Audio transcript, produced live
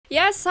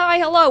Yes, hi,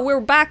 hello,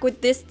 we're back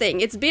with this thing.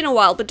 It's been a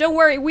while, but don't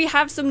worry, we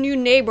have some new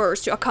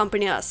neighbors to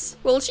accompany us.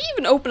 Will she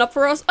even open up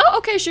for us? Oh,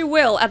 okay, she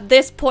will. At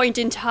this point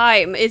in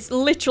time, it's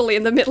literally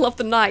in the middle of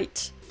the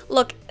night.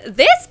 Look,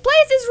 this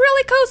place is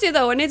really cozy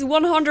though, and it's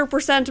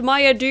 100%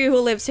 Maya Du who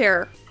lives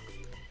here.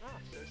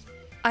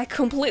 I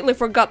completely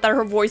forgot that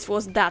her voice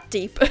was that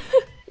deep.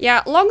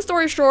 Yeah, long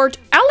story short,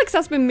 Alex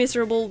has been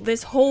miserable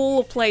this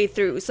whole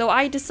playthrough, so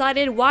I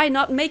decided why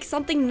not make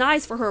something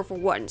nice for her for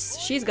once.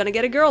 She's gonna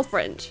get a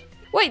girlfriend.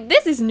 Wait,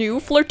 this is new?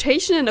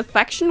 Flirtation and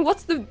affection?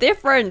 What's the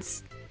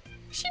difference?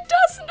 She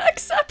doesn't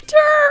accept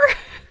her!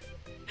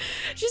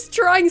 She's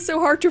trying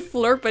so hard to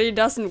flirt, but it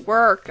doesn't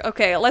work.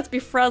 Okay, let's be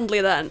friendly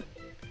then.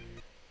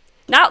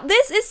 Now,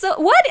 this is so-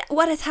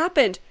 What has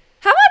happened?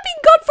 Have I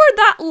been gone for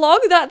that long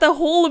that the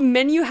whole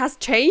menu has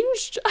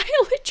changed? I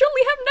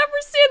literally have never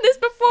seen this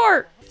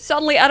before!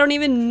 Suddenly, I don't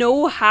even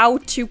know how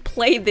to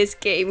play this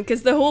game,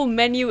 because the whole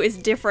menu is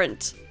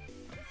different.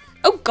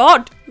 Oh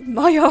god!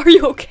 Maya, are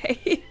you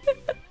okay?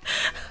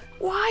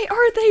 Why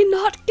are they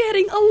not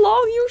getting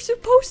along? You're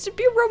supposed to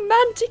be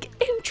romantic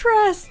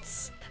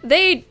interests.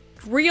 They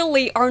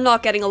really are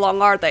not getting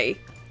along, are they?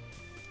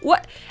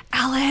 What?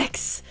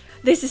 Alex,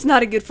 this is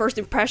not a good first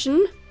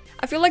impression.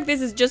 I feel like this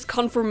is just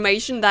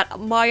confirmation that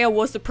Maya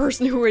was the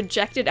person who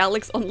rejected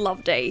Alex on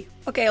Love Day.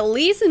 Okay,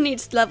 Lisa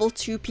needs level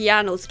 2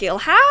 piano skill.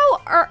 How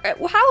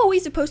are we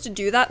supposed to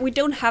do that? We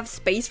don't have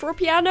space for a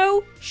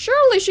piano?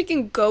 Surely she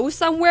can go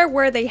somewhere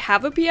where they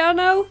have a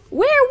piano?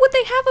 Where would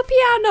they have a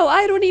piano?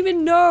 I don't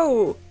even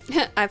know.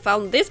 I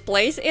found this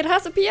place. It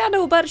has a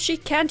piano, but she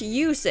can't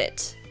use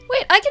it.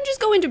 Wait, I can just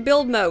go into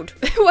build mode.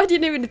 I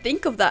didn't even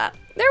think of that.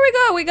 There we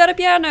go, we got a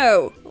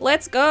piano.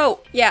 Let's go.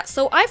 Yeah,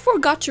 so I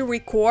forgot to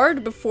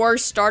record before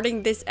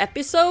starting this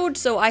episode,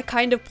 so I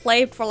kind of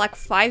played for like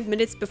 5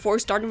 minutes before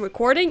starting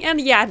recording,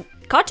 and yeah,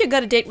 Katya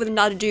got a date with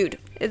another dude.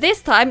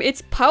 This time,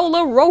 it's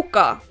Paolo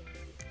Roca.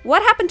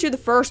 What happened to the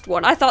first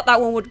one? I thought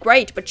that one was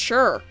great, but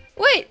sure.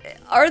 Wait,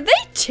 are they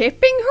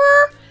tipping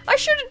her? I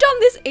should have done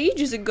this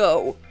ages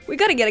ago. We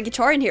gotta get a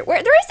guitar in here.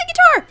 Where? There is a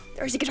guitar!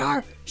 There's a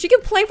guitar! She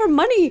can play for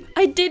money!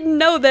 I didn't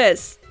know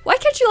this. Why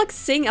can't she like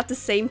sing at the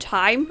same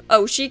time?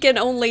 Oh, she can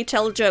only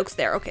tell jokes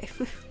there. Okay.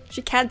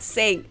 She can't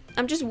sing.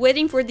 I'm just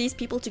waiting for these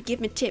people to give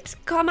me tips.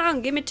 Come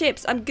on, give me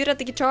tips. I'm good at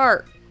the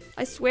guitar.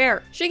 I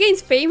swear. She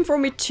gains fame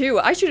from me too.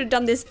 I should have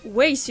done this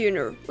way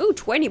sooner. Ooh,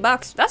 20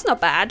 bucks. That's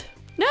not bad.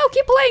 No,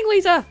 keep playing,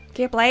 Lisa.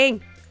 Keep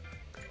playing.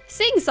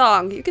 Sing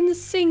song. You can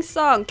sing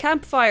song.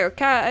 Campfire.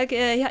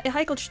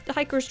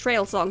 Hiker's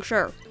trail song,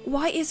 sure.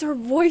 Why is her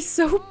voice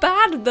so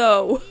bad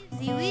though?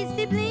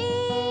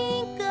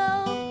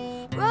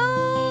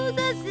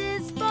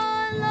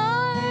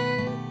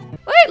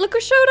 Wait, look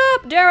who showed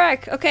up!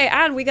 Derek! Okay,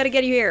 and we gotta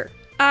get you here.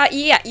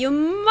 Yeah, you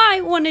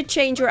might want to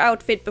change your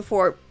outfit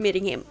before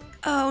meeting him.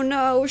 Oh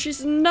no,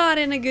 she's not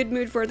in a good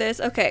mood for this.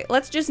 Okay,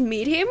 let's just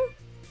meet him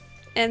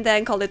and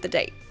then call it the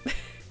day.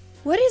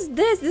 What is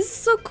this? This is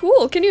so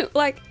cool. Can you,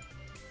 like...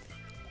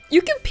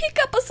 You can pick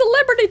up a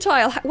celebrity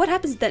tile. What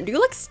happens then? Do you,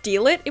 like,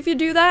 steal it if you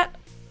do that?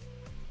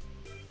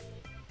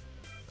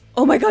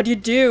 Oh my god, you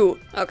do!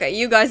 Okay,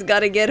 you guys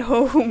gotta get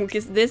home,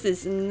 because this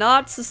is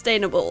not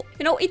sustainable.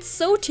 You know, it's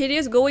so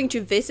tedious going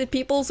to visit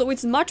people, so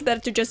it's much better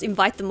to just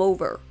invite them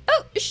over.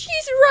 Oh,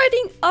 she's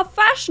writing a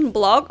fashion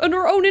blog on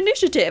her own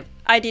initiative.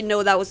 I didn't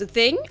know that was a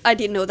thing. I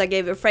didn't know that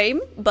gave her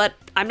fame, but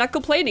I'm not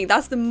complaining.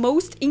 That's the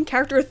most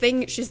in-character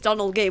thing she's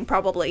done all game,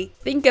 probably.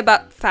 Think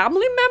about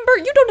family member?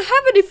 You don't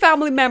have any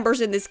family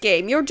members in this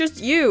game. You're just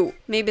you.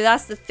 Maybe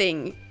that's the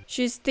thing.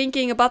 She's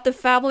thinking about the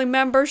family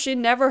member she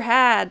never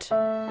had.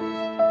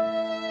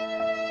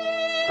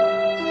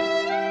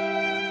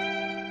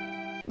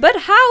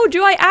 But how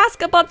do I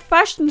ask about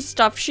fashion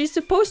stuff? She's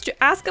supposed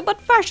to ask about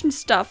fashion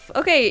stuff.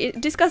 Okay,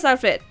 discuss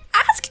outfit.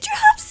 Ask to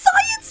have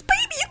science,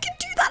 baby! You can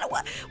do that!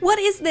 What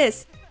is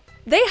this?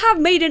 They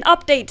have made an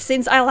update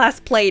since I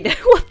last played.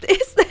 What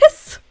is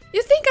this?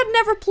 You think I'd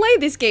never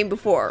played this game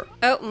before?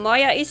 Oh,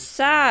 Maya is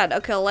sad.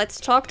 Okay, let's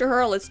talk to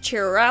her. Let's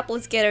cheer her up.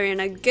 Let's get her in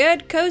a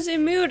good, cozy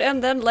mood.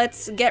 And then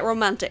let's get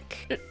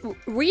romantic.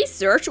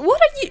 Research?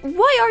 What are you...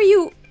 Why are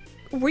you...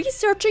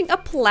 researching a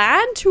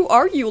plant? Who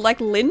are you, like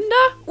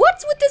Linda?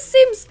 What's with the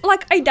Sims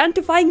like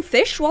identifying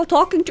fish while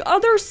talking to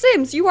other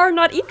Sims? You are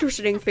not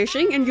interested in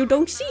fishing and you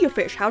don't see a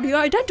fish. How do you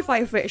identify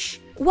a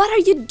fish? What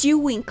are you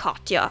doing,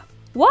 Katya?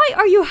 Why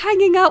are you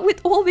hanging out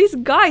with all these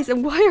guys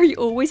and why are you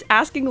always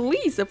asking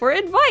Lisa for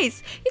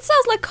advice? It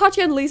sounds like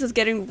Katya and Lisa's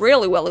getting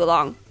really well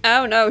along.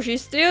 Oh no,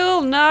 she's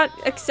still not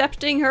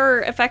accepting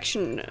her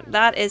affection.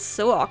 That is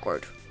so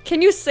awkward.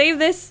 Can you save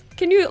this?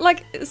 Can you,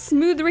 like,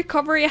 smooth the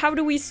recovery? How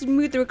do we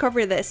smooth the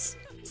recovery of this?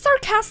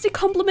 Sarcastic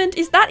compliment?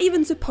 Is that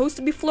even supposed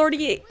to be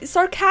flirty?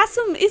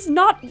 Sarcasm is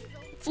not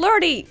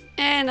flirty.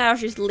 And now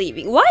she's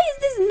leaving. Why is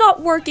this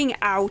not working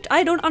out?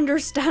 I don't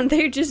understand.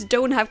 They just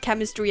don't have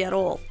chemistry at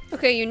all.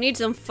 Okay, you need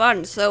some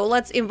fun, so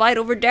let's invite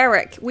over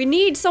Derek. We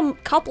need some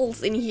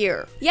couples in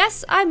here.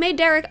 Yes, I made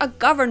Derek a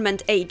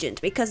government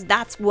agent because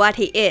that's what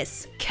he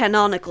is,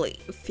 canonically.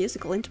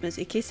 Physical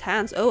intimacy, kiss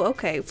hands. Oh,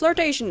 okay.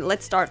 Flirtation,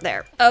 let's start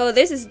there. Oh,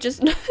 this is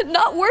just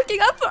not working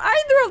out for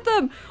either of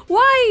them.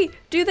 Why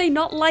do they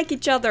not like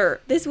each other?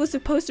 This was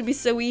supposed to be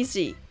so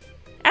easy.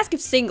 Ask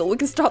if single, we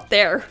can stop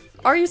there.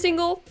 Are you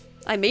single?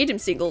 I made him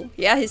single.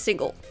 Yeah, he's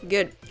single.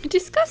 Good.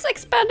 Discuss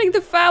expanding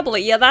the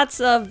family. Yeah, that's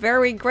a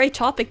very great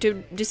topic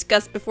to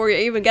discuss before you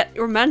even get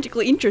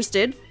romantically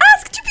interested.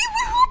 Ask to be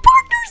woohoo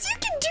partners! You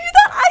can do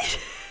that!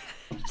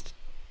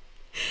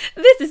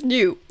 This is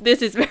new.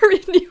 This is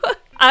very new.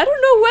 I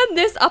don't know when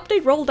this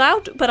update rolled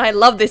out, but I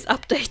love this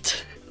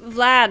update.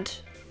 Vlad,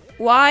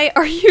 why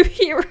are you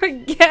here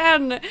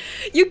again?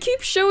 You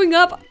keep showing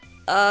up.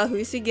 Who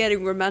is he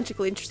getting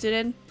romantically interested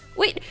in?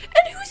 Wait,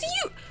 and who's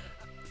you?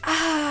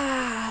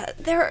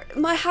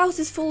 My house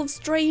is full of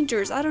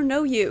strangers. I don't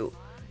know you.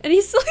 And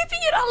he's sleeping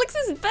in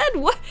Alex's bed.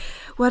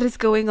 What is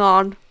going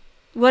on?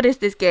 What is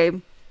this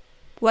game?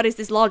 What is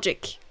this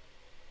logic?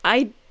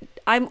 I'm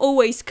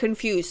always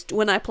confused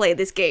when I play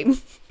this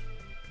game.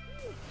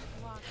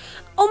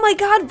 Oh my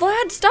god,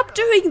 Vlad, stop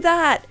doing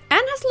that! Anne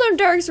has learned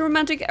Derek's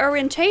romantic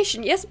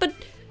orientation. Yes, but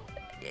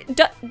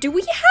do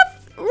we have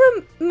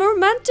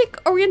romantic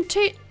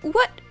orientation?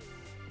 What?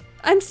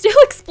 I'm still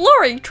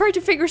exploring, trying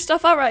to figure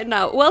stuff out right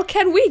now. Well,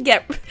 can we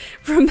get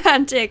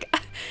romantic?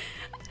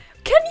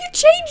 Can you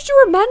change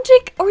to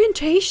romantic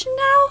orientation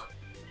now?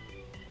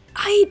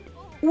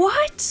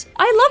 What?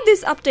 I love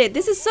this update.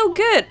 This is so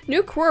good.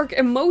 New quirk,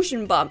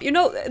 emotion bump. You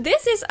know,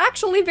 this is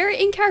actually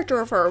very in character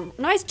of her.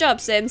 Nice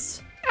job,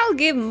 Sims. I'll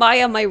give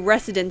Maya my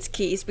residence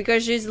keys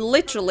because she's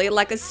literally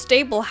like a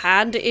stable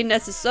hand in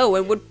SSO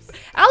and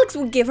Alex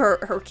would give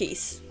her her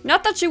keys.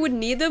 Not that she would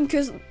need them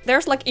because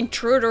there's like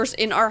intruders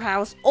in our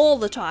house all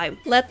the time.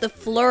 Let the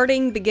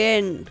flirting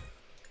begin.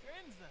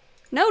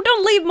 No,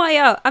 don't leave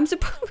Maya.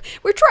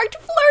 We're trying to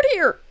flirt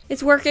here.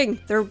 It's working.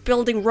 They're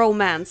building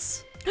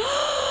romance.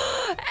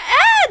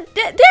 And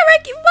Derek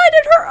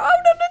invited her out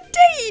on a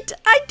date.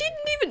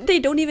 They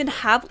don't even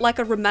have like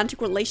a romantic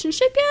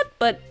relationship yet,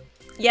 but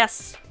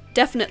yes.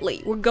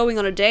 Definitely, we're going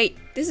on a date.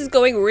 This is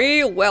going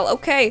real well.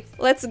 Okay,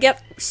 let's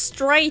get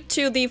straight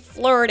to the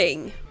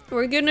flirting.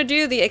 We're gonna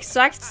do the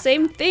exact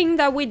same thing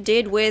that we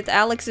did with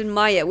Alex and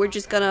Maya. We're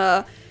just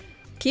gonna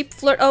keep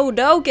Oh,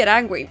 don't get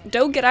angry.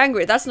 Don't get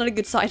angry. That's not a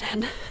good sign,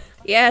 Anne.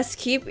 Yes,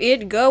 keep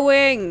it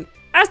going.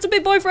 Ask to be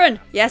boyfriend.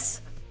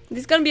 Yes. This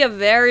is gonna be a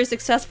very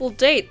successful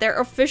date. They're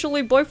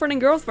officially boyfriend and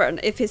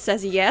girlfriend. If he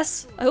says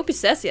yes. I hope he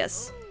says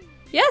yes.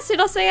 Yes, he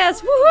does say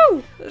yes.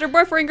 Woohoo! They're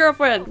boyfriend and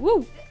girlfriend.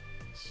 Woo!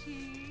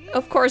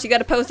 Of course, you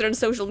gotta post it on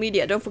social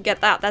media. Don't forget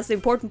that. That's the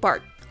important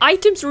part.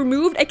 Items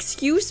removed?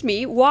 Excuse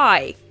me?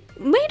 Why?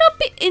 May not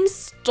be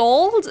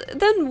installed?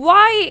 Then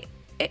why?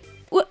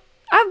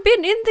 I've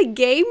been in the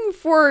game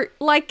for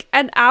like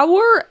an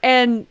hour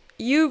and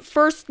you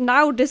first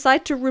now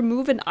decide to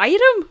remove an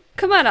item?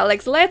 Come on,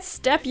 Alex. Let's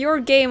step your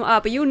game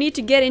up. You need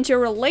to get into a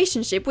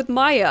relationship with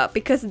Maya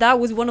because that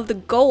was one of the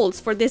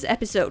goals for this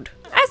episode.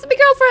 Ask to be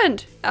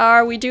girlfriend.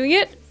 Are we doing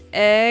it?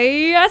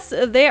 Yes,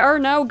 they are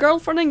now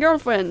girlfriend and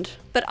girlfriend.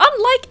 But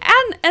unlike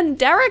Anne and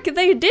Derek,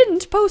 they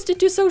didn't post it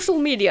to social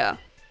media.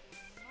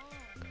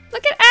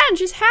 Look at Anne,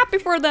 she's happy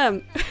for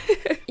them.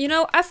 You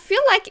know, I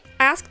feel like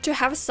ask to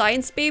have a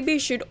science baby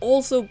should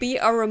also be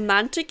a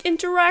romantic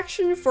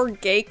interaction for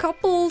gay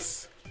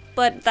couples.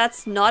 But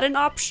that's not an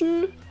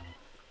option.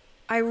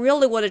 I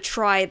really want to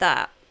try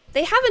that.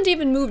 They haven't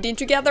even moved in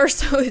together,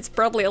 so it's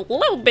probably a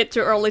little bit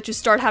too early to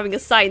start having a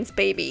science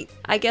baby.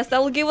 I guess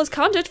that will give us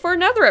content for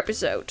another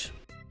episode.